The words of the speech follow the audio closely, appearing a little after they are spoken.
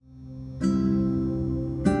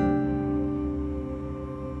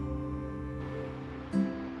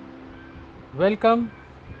Welcome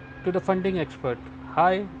to the Funding Expert.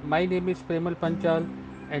 Hi, my name is Premal Panchal,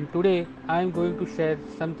 and today I am going to share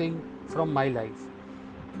something from my life.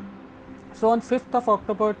 So, on 5th of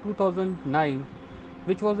October 2009,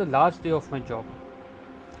 which was the last day of my job,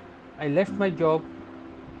 I left my job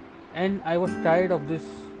and I was tired of this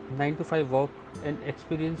 9 to 5 work and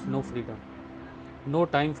experienced no freedom, no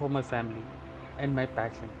time for my family and my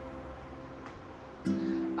passion.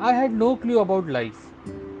 I had no clue about life,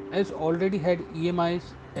 as already had EMIs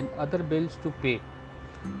and other bills to pay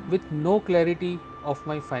with no clarity of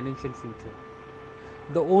my financial future.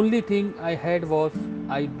 The only thing I had was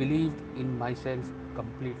I believed in myself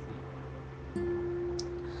completely.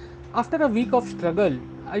 After a week of struggle,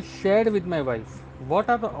 I shared with my wife what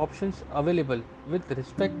are the options available with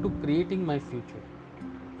respect to creating my future.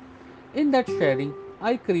 In that sharing,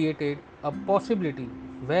 I created a possibility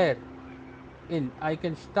wherein I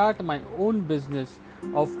can start my own business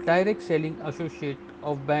of direct selling associate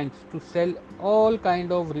of banks to sell all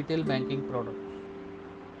kind of retail banking products.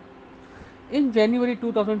 In January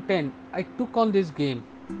 2010, I took on this game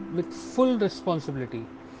with full responsibility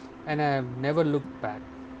and I have never looked back.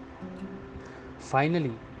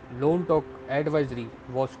 Finally, Loan Talk Advisory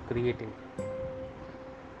was created.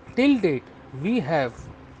 Till date, we have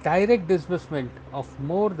direct disbursement of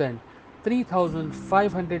more than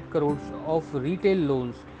 3,500 crores of retail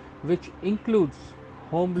loans, which includes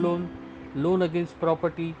home loan, loan against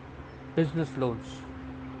property, business loans.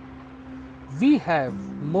 We have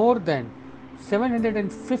more than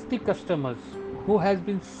 750 customers who has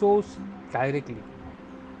been sourced directly.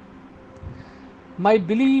 My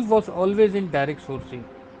belief was always in direct sourcing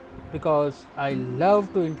because I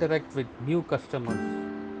love to interact with new customers.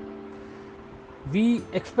 We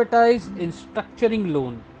expertise in structuring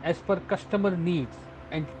loan as per customer needs,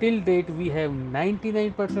 and till date we have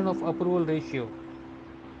 99% of approval ratio.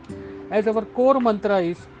 As our core mantra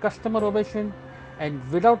is customer ovation, and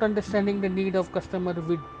without understanding the need of customer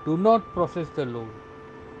we do not process the loan.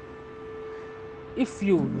 If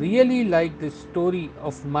you really like this story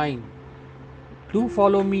of mine, do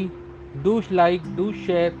follow me, do like, do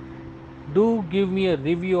share, do give me a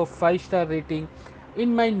review of 5-star rating.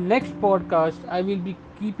 In my next podcast, I will be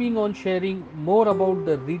keeping on sharing more about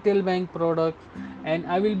the retail bank products and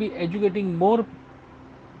I will be educating more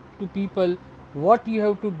to people what you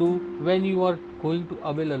have to do when you are going to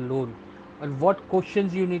avail a loan and what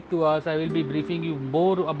questions you need to ask. I will be briefing you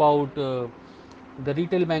more about the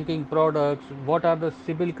retail banking products, what are the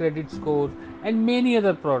CIBIL credit scores, and many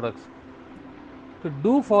other products. So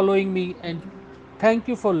do following me and thank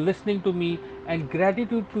you for listening to me and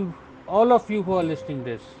gratitude to all of you who are listening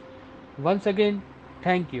this. Once again,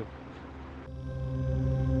 thank you.